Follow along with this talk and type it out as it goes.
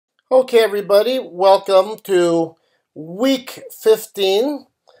Okay, everybody, welcome to week 15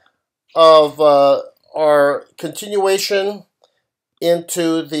 of our continuation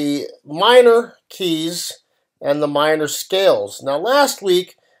into the minor keys and the minor scales. Now, last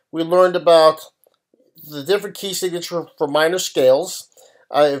week we learned about the different key signature for minor scales,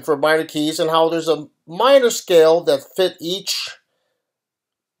 for minor keys, and how there's a minor scale that fit each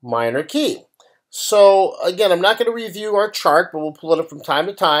minor key. So, again, I'm not going to review our chart, but we'll pull it up from time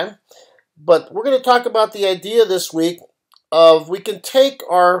to time. But we're going to talk about the idea this week of we can take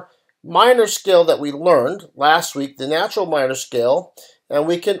our minor scale that we learned last week, the natural minor scale, and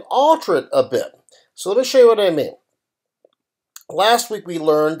we can alter it a bit. So let me show you what I mean. Last week we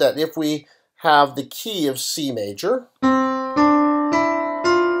learned that if we have the key of C major,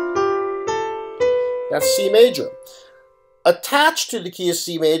 that's C major. Attached to the key of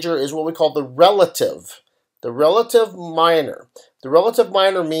C major is what we call the relative minor. The relative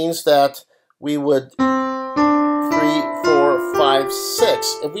minor means that we would 3, 4, 5,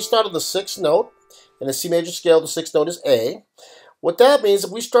 6. If we start on the 6th note, in the C major scale, the 6th note is A. What that means,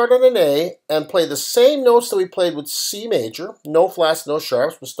 if we start on an A and play the same notes that we played with C major, no flats, no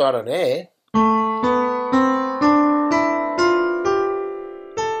sharps, we start on A.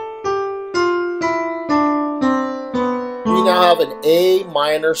 We now have an A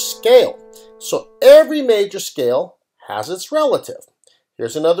minor scale. So every major scale has its relative.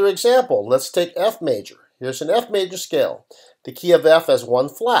 Here's another example. Let's take F major. Here's an F major scale. The key of F has one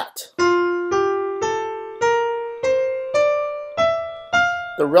flat.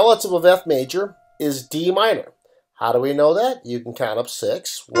 The relative of F major is D minor. How do we know that? You can count up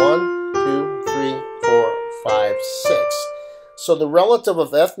 6. 1, 2, 3, 4, 5, 6. So the relative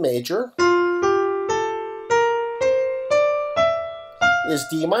of F major is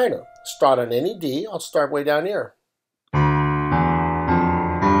D minor. Start on any D. I'll start way down here.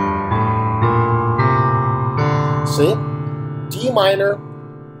 See? D minor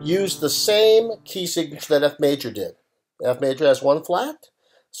used the same key signature that F major did. F major has one flat,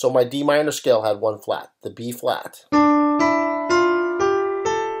 so my D minor scale had one flat, the B flat.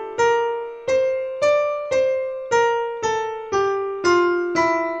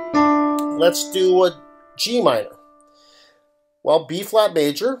 Let's do a G minor. Well, B flat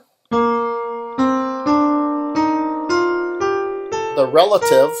major, the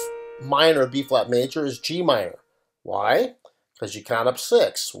relative minor of B flat major is G minor. Why? Because you count up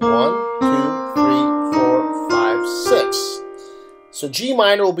 6. 1, 2, 3, 4, 5, 6. So G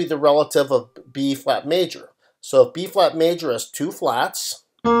minor will be the relative of B flat major. So if B flat major has two flats,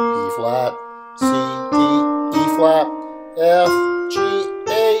 B flat, C, D, E flat, F, G,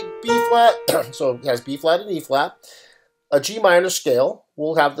 A, B flat, so it has B flat and E flat, a G minor scale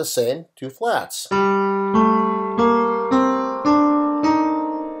will have the same two flats.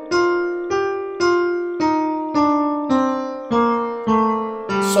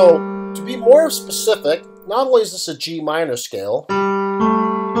 So, to be more specific, not only is this a G minor scale,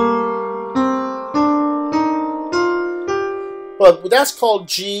 but that's called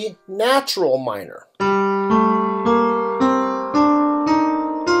G natural minor.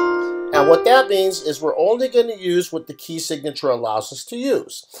 And what that means is we're only going to use what the key signature allows us to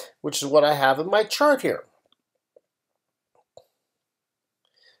use, which is what I have in my chart here.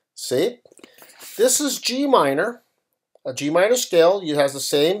 See? This is G minor. A G minor scale, it has the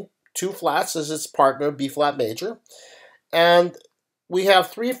same two flats as its partner, B flat major. And we have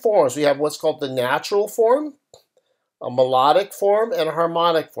three forms. We have what's called the natural form, a melodic form, and a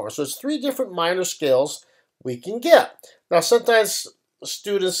harmonic form. So it's three different minor scales we can get. Now sometimes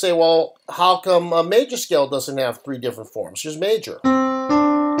students say, well, how come a major scale doesn't have three different forms? Here's major.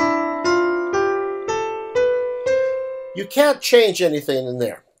 You can't change anything in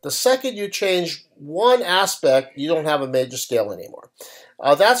there. The second you change one aspect, you don't have a major scale anymore.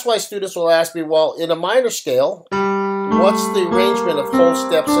 That's why students will ask me, well, in a minor scale, what's the arrangement of whole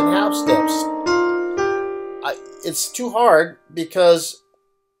steps and half steps? It's too hard because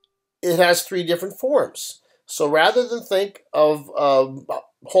it has three different forms. So rather than think of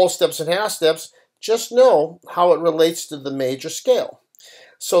whole steps and half steps, just know how it relates to the major scale.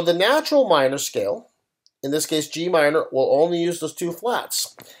 So the natural minor scale, in this case G minor, will only use those two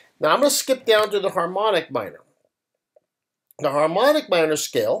flats. Now I'm going to skip down to the harmonic minor. The harmonic minor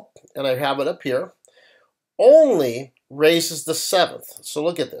scale, and I have it up here, only raises the 7th. So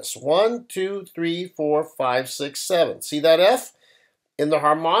look at this. 1, 2, 3, 4, 5, 6, 7. See that F? In the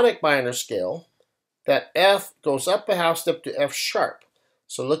harmonic minor scale, that F goes up a half step to F sharp.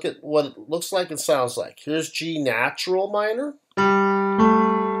 So look at what it looks like and sounds like. Here's G natural minor.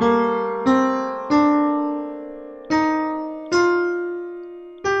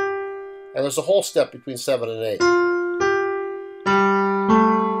 And there's a whole step between 7 and 8.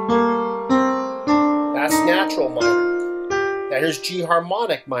 That's natural minor. Now here's G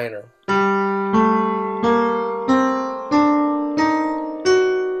harmonic minor.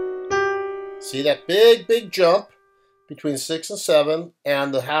 See that big jump between 6 and 7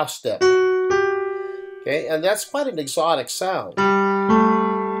 and the half step. Okay, and that's quite an exotic sound.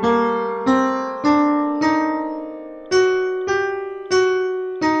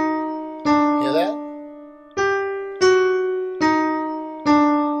 Hear that?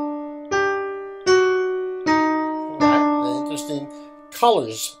 Right, interesting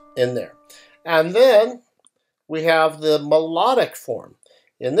colors in there. And then we have the melodic form.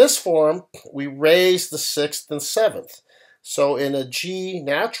 In this form, we raise the 6th and 7th. So in a G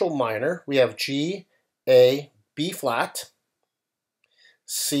natural minor, we have G, A, B flat,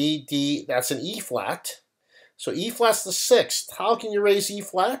 C, D, that's an E flat. So E flat's the 6th. How can you raise E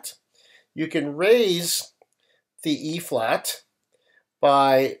flat? You can raise the E flat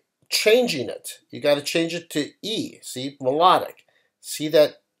by changing it. You got to change it to E, see, melodic. See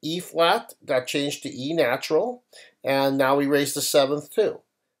that E flat got changed to E natural, and now we raise the 7th too.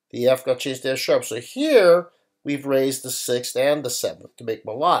 The F got changed to F sharp. So here we've raised the 6th and the 7th to make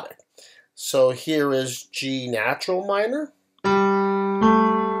melodic. So here is G natural minor.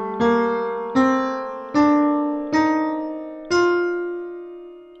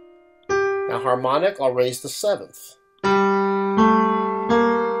 Now harmonic, I'll raise the 7th.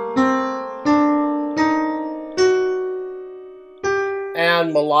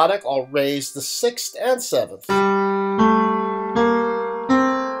 And melodic, I'll raise the 6th and 7th.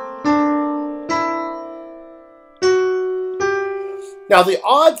 Now the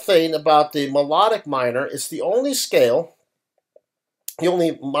odd thing about the melodic minor, it's the only scale, the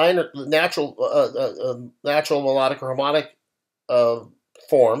only minor natural melodic or harmonic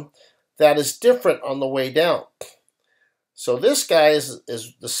form that is different on the way down. So this guy is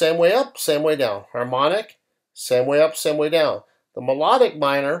the same way up, same way down. Harmonic, same way up, same way down. The melodic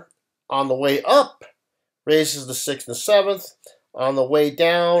minor on the way up raises the 6th and 7th. On the way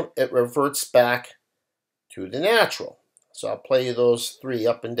down, it reverts back to the natural. So I'll play you those 3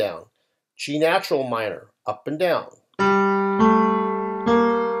 up and down. G natural minor, up and down.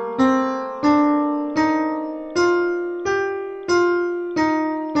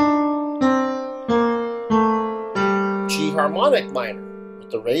 G harmonic minor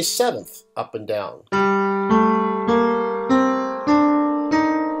with the raised 7th, up and down.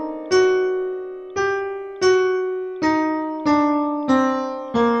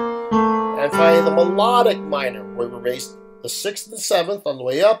 And finally the melodic minor, where we raise the 6th and 7th on the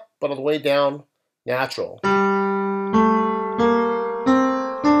way up, but on the way down, natural.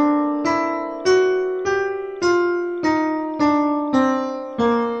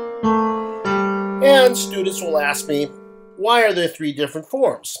 And students will ask me, why are there 3 different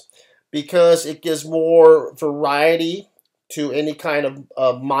forms? Because it gives more variety to any kind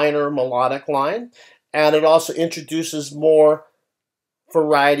of minor melodic line, and it also introduces more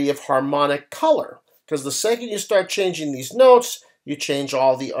variety of harmonic color. Because the second you start changing these notes, you change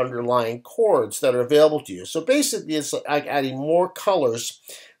all the underlying chords that are available to you. So basically, it's like adding more colors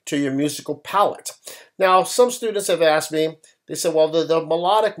to your musical palette. Now, some students have asked me, they said, well, the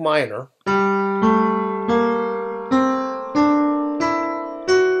melodic minor,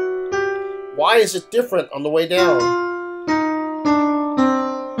 why is it different on the way down?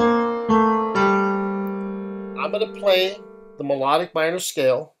 I'm going to play the melodic minor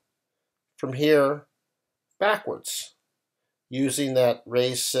scale from here backwards, using that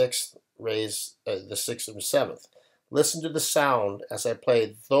raised 6th, raise the 6th and 7th. Listen to the sound as I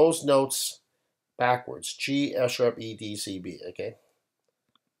play those notes backwards. G, F sharp, E, D, C, B, okay?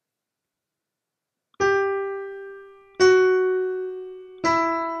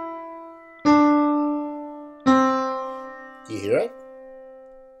 Do you hear it?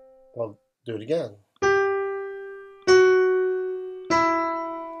 I'll do it again.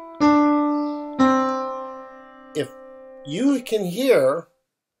 If you can hear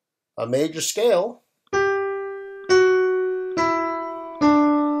a major scale, you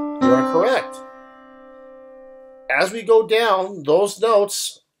are correct. As we go down those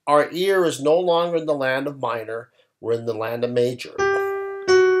notes, our ear is no longer in the land of minor, we're in the land of major.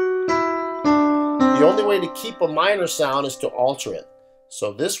 The only way to keep a minor sound is to alter it.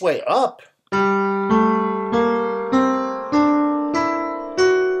 So this way up,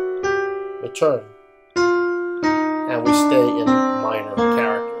 return. And we stay in minor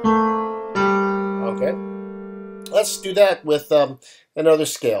character. Okay? Let's do that with another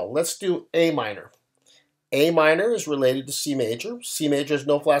scale. Let's do A minor. A minor is related to C major. C major has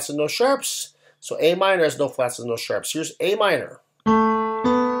no flats and no sharps. So A minor has no flats and no sharps. Here's A minor.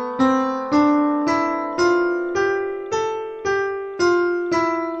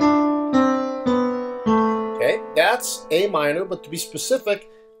 Okay, that's A minor, but to be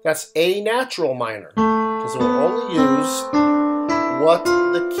specific, that's A natural minor, because it will only use what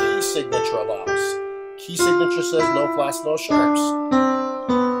the key signature allows. Key signature says no flats, no sharps.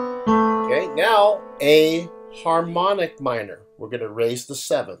 Okay, now A harmonic minor. We're going to raise the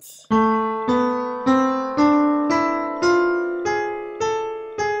 7th.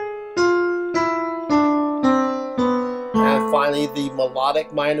 And finally, the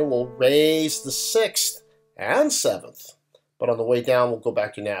melodic minor will raise the 6th and 7th. But on the way down, we'll go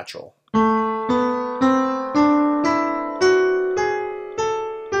back to natural. And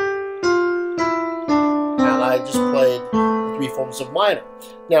I just played the 3 forms of minor.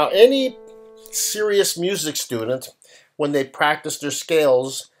 Now, any serious music student, when they practice their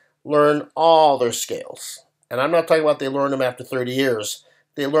scales, learn all their scales. And I'm not talking about they learn them after 30 years.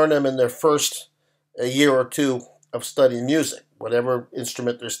 They learn them in their first year or two of studying music, whatever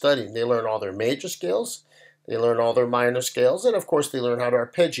instrument they're studying. They learn all their major scales, they learn all their minor scales, and of course they learn how to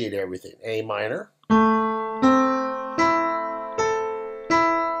arpeggiate everything. A minor,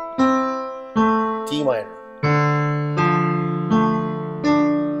 D minor,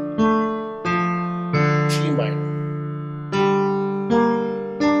 G minor,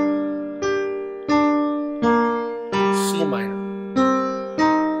 C minor,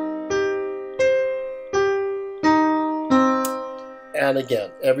 and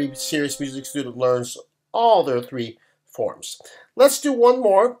again, every serious music student learns all their 3 forms. Let's do one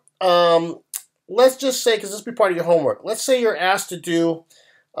more. Let's just say, because this will be part of your homework, let's say you're asked to do,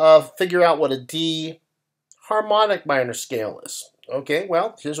 figure out what a D harmonic minor scale is. Okay,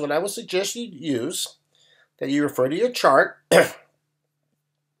 well, here's what I would suggest you use, that you refer to your chart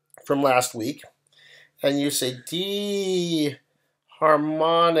from last week, and you say D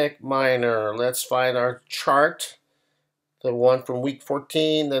harmonic minor. Let's find our chart, the one from week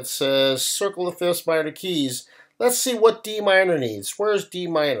 14 that says circle the 5th minor keys. Let's see what D minor needs. Where's D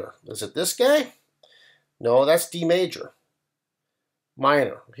minor? Is it this guy? No, that's D major.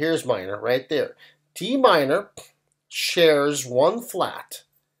 Minor. Here's minor right there. D minor shares 1 flat,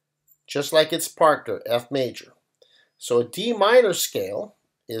 just like its partner, F major. So a D minor scale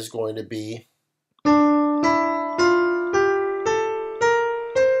is going to be...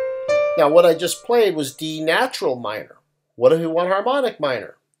 Now what I just played was D natural minor. What if we want harmonic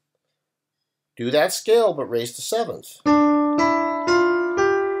minor? Do that scale, but raise the 7th.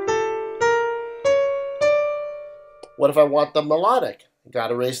 What if I want the melodic? Got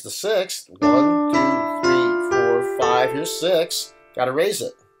to raise the 6th. 1, 2, 3, 4, 5. Here's 6. Got to raise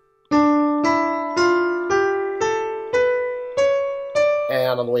it.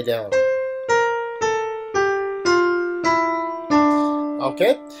 And on the way down.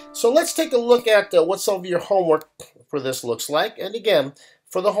 Okay, so let's take a look at what some of your homework for this looks like. And again,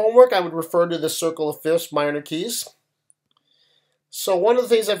 for the homework, I would refer to the circle of 5th minor keys. So one of the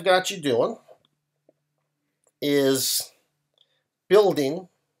things I've got you doing is building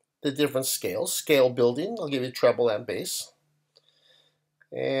the different scales. Scale building. I'll give you treble and bass.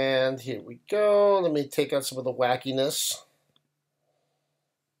 And here we go. Let me take out some of the wackiness.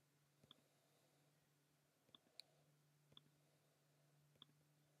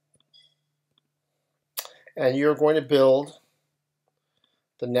 And you're going to build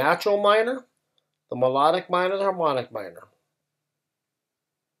the natural minor, the melodic minor, the harmonic minor.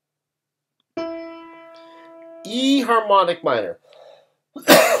 E harmonic minor.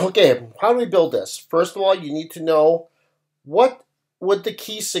 Okay, how do we build this? First of all, you need to know what would the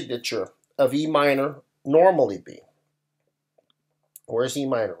key signature of E minor normally be. Where's E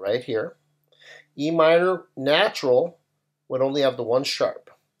minor? Right here. E minor natural would only have the 1 sharp.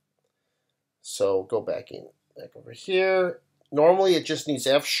 So go back over here. Normally it just needs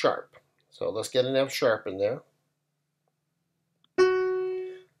F sharp. So let's get an F sharp in there.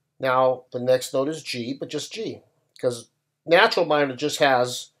 Now the next note is G, but just G, because natural minor just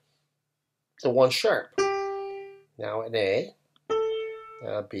has the 1 sharp. Now an A,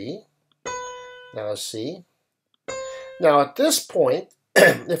 now a B, now a C. Now at this point,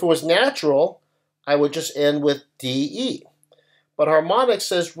 if it was natural, I would just end with D, E. But harmonic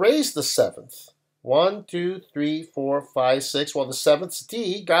says raise the 7th. 1, 2, 3, 4, 5, 6. Well, the 7th's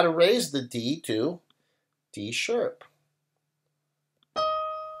D. Got to raise the D to D sharp.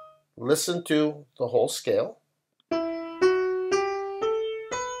 Listen to the whole scale.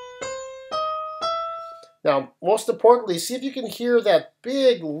 Now, most importantly, see if you can hear that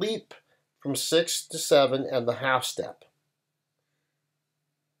big leap from 6 to 7 and the half step.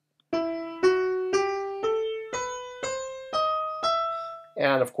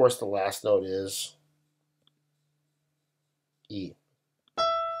 And of course the last note is E.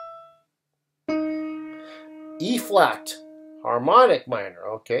 E flat, harmonic minor.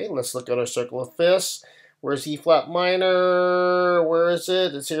 Okay, let's look at our circle of fifths. Where's E flat minor? Where is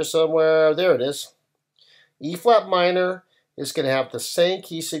it? It's here somewhere. There it is. E flat minor is going to have the same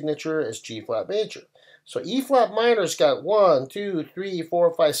key signature as G flat major. So E flat minor's got 1, 2, 3,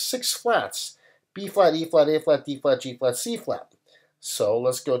 4, 5, 6 flats. B flat, E flat, A flat, D flat, G flat, C flat. So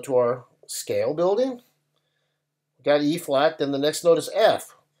let's go to our scale building. We got E flat, then the next note is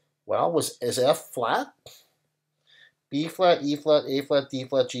F. Well, is F flat? B flat, E flat, A flat, D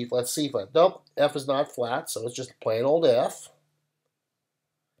flat, G flat, C flat. Nope, F is not flat, so it's just plain old F.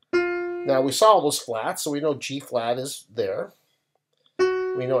 Now we saw those flats, so we know G flat is there.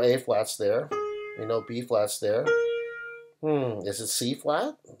 We know A flat's there. We know B flat's there. Is it C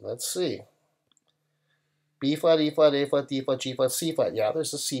flat? Let's see. B flat, E flat, A flat, D flat, G flat, C flat. Yeah,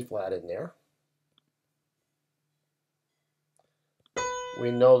 there's a C flat in there.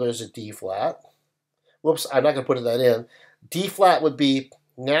 We know there's a D flat. Whoops, I'm not going to put that in. D flat would be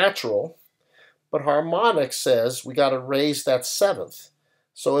natural, but harmonic says we got to raise that seventh.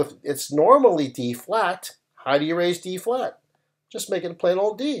 So if it's normally D flat, how do you raise D flat? Just make it a plain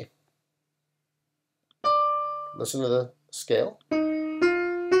old D. Listen to the scale.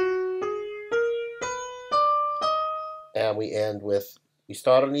 And we end with, we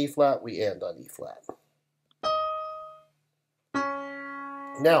start on E flat, we end on E flat.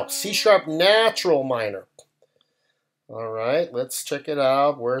 Now, C sharp natural minor. All right, let's check it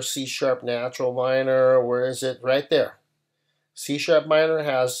out. Where's C sharp natural minor? Where is it? Right there. C sharp minor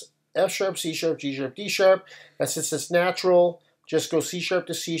has F sharp, C sharp, G sharp, D sharp. And since it's natural, just go C sharp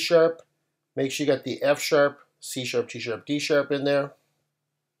to C sharp. Make sure you got the F sharp, C sharp, G sharp, D sharp in there.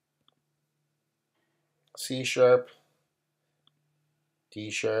 C sharp, D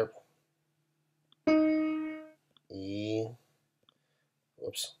sharp, E.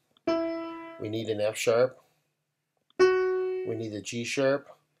 Whoops. We need an F sharp. We need a G sharp.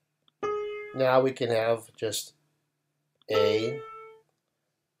 Now we can have just A,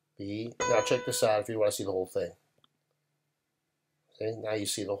 B. Now check this out if you want to see the whole thing. Okay, now you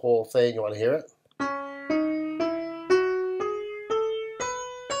see the whole thing. You want to hear it?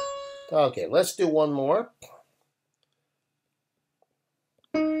 Okay, let's do one more.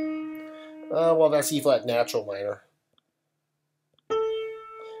 Well, that's E flat natural minor.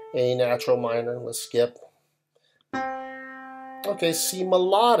 A natural minor, let's skip. Okay, C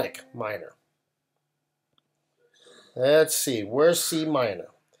melodic minor. Let's see, where's C minor?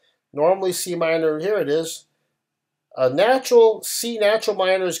 Normally C minor, here it is. A natural, C natural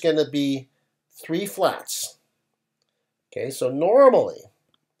minor is going to be 3 flats. Okay, so normally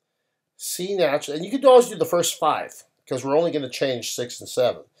C natural, and you could always do the first 5 because we're only going to change 6 and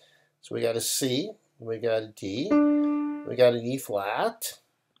 7. So we got a C, we got a D, we got an E flat,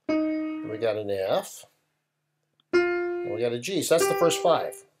 we got an F, and we got a G. So that's the first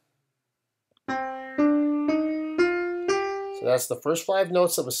 5. So that's the first 5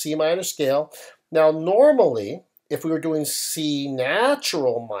 notes of a C minor scale. Now normally, if we were doing C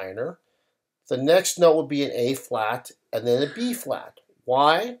natural minor, the next note would be an A flat and then a B flat.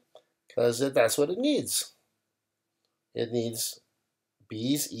 Why? Because that's what it needs. It needs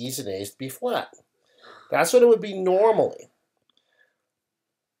B's, E's, and A's to be flat. That's what it would be normally.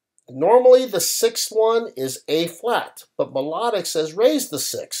 Normally, the 6th one is A flat, but melodic says raise the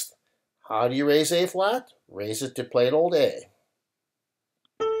 6th. How do you raise A flat? Raise it to plain old A.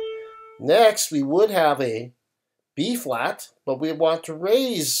 Next, we would have a B flat, but we want to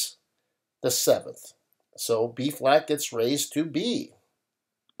raise the 7th. So B flat gets raised to B.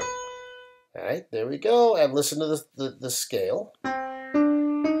 All right, there we go. And listen to the scale.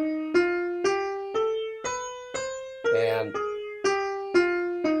 And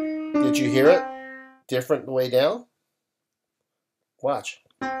did you hear it? Different way down? Watch.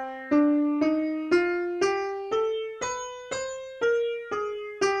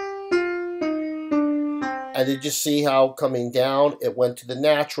 And did you see how coming down it went to the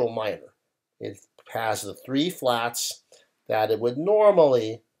natural minor? It has the 3 flats that it would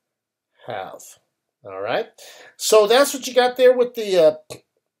normally have. All right. So that's what you got there with the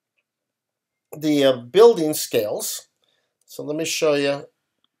building scales. So let me show you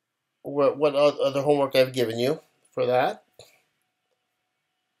what other homework I've given you for that.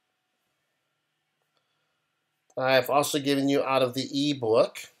 I've also given you out of the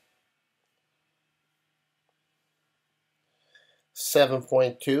ebook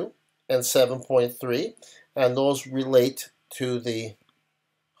 7.2 and 7.3, and those relate to the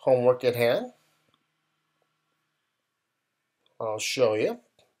homework at hand. I'll show you.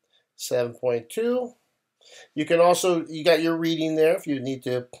 7.2. You can also, you got your reading there if you need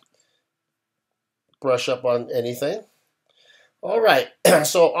to brush up on anything. All right,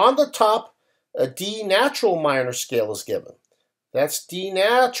 so on the top, a D natural minor scale is given. That's D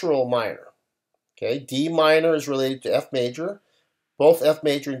natural minor. Okay, D minor is related to F major. Both F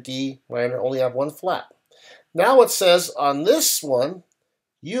major and D minor only have one flat. Now it says on this one,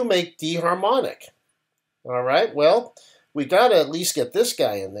 you make D harmonic. All right, well, we got to at least get this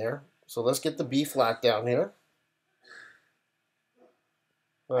guy in there. So let's get the B flat down here.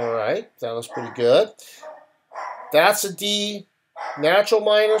 All right, that was pretty good. That's a D natural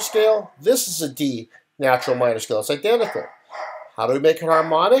minor scale. This is a D natural minor scale. It's identical. How do we make it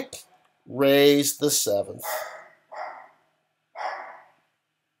harmonic? Raise the seventh.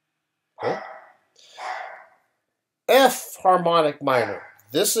 Okay. F harmonic minor.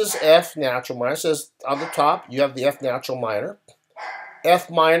 This is F natural minor. It says on the top, you have the F natural minor. F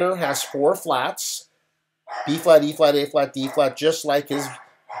minor has 4 flats. B flat, E flat, A flat, D flat, just like his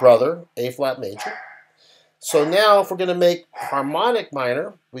brother, A flat major. So now if we're going to make harmonic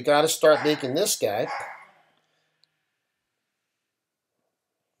minor, we got to start making this guy.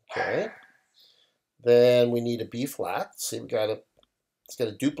 Okay. Then we need a B flat. See, it's got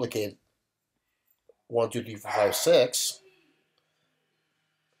to duplicate 1, 2, 3, 4, 5, 6.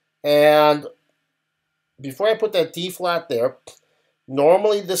 And before I put that D flat there,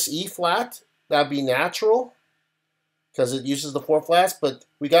 normally this E flat, that'd be natural because it uses the 4 flats, but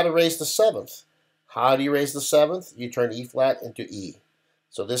we got to raise the 7th. How do you raise the 7th? You turn E flat into E.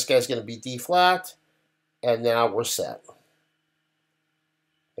 So this guy's going to be D flat, and now we're set.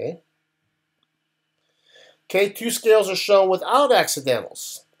 Okay. Okay, 2 scales are shown without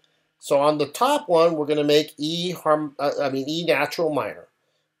accidentals. So on the top one, we're going to make E natural minor.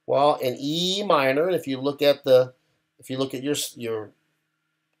 Well, in E minor, if you look at your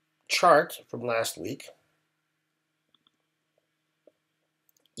chart from last week,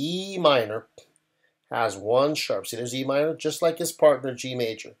 E minor has 1 sharp. See, there's E minor, just like his partner G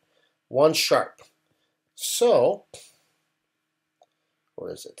major. 1 sharp. So,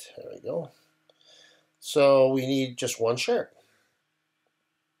 where is it? There we go. So we need just 1 sharp.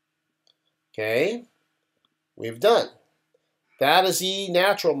 Okay, we've done. That is E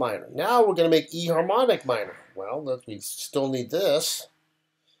natural minor. Now we're going to make E harmonic minor. Well, we still need this.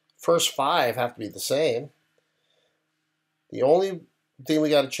 First 5 have to be the same. The only thing we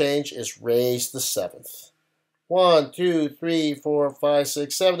got to change is raise the 7th. 1, 2, 3, 4, 5,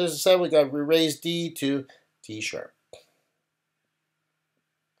 6, 7. There's a 7. We got to raise D to D sharp.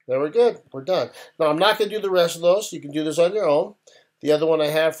 There we're good. We're done. Now I'm not going to do the rest of those. You can do this on your own. The other one I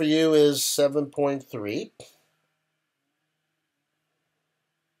have for you is 7.3.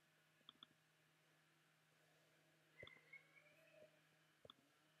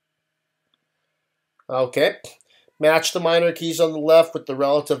 Okay, match the minor keys on the left with the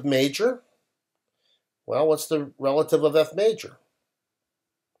relative major. Well, what's the relative of F major?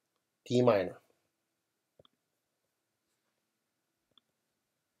 D minor.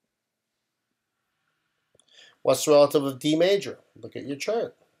 What's the relative of D major? Look at your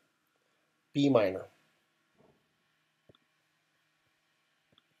chart. B minor.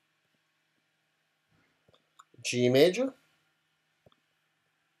 G major.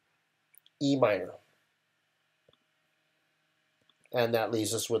 E minor. And that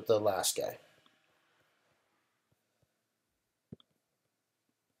leaves us with the last guy.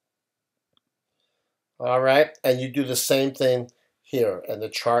 All right, and you do the same thing here, and the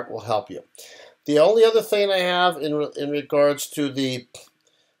chart will help you. The only other thing I have in regards to the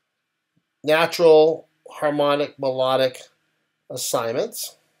natural, harmonic, melodic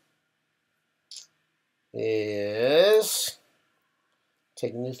assignments is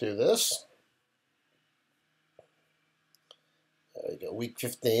taking you through this. There we go, week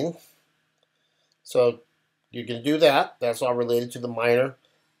 15. So you can do that. That's all related to the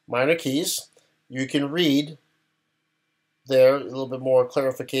minor keys. You can read there, a little bit more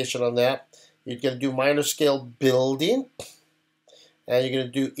clarification on that. You're going to do minor scale building, and you're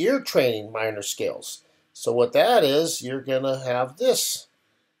going to do ear training minor scales. So what that is, you're going to have this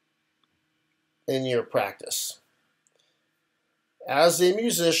in your practice. As a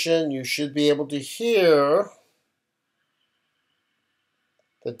musician, you should be able to hear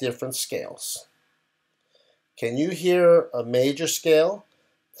the different scales. Can you hear a major scale,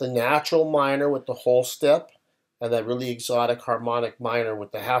 the natural minor with the whole step, and that really exotic harmonic minor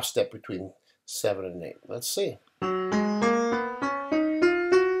with the half step between 7 and 8? Let's see.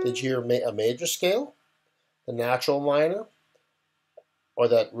 Did Did you hear a major scale, the natural minor, or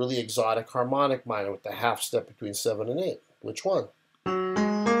that really exotic harmonic minor with the half step between 7 and 8? Which one? To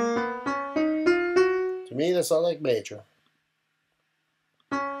me, that sounds like major.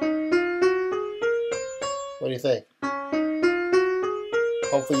 What do you think?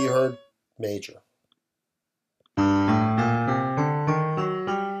 Hopefully you heard major.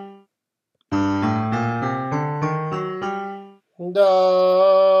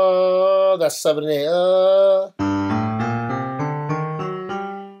 That's 7 and 8.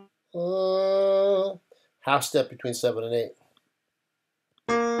 Half step between 7 and 8.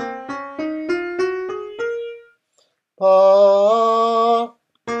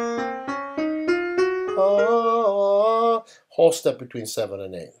 Whole step between 7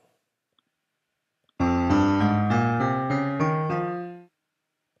 and 8.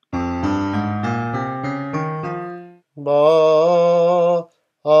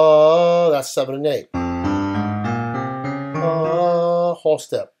 That's 7 and 8. Whole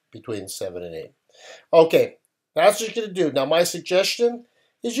step between 7 and 8. Okay, that's what you're going to do. Now, my suggestion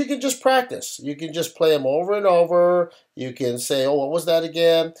is you can just practice. You can just play them over and over. You can say, oh, what was that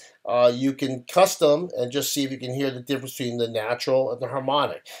again? You can custom and just see if you can hear the difference between the natural and the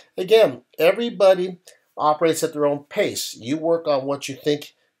harmonic. Again, everybody operates at their own pace. You work on what you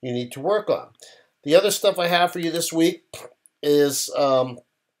think you need to work on. The other stuff I have for you this week is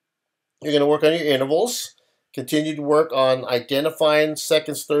you're going to work on your intervals. Continue to work on identifying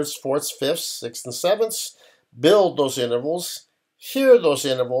seconds, thirds, fourths, fifths, sixths, and sevenths. Build those intervals. Hear those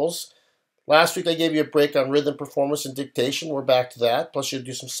intervals. Last week I gave you a break on rhythm, performance, and dictation. We're back to that. Plus you'll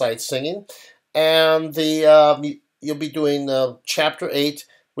do some sight singing. And you'll be doing Chapter 8,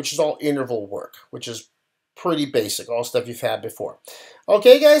 which is all interval work, which is pretty basic, all stuff you've had before.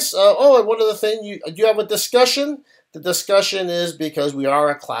 Okay, guys. And one other thing. You have a discussion. The discussion is because we are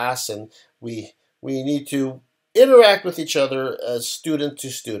a class and we need to interact with each other as student to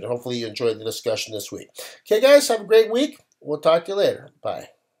student. Hopefully you enjoyed the discussion this week. Okay, guys, have a great week. We'll talk to you later. Bye.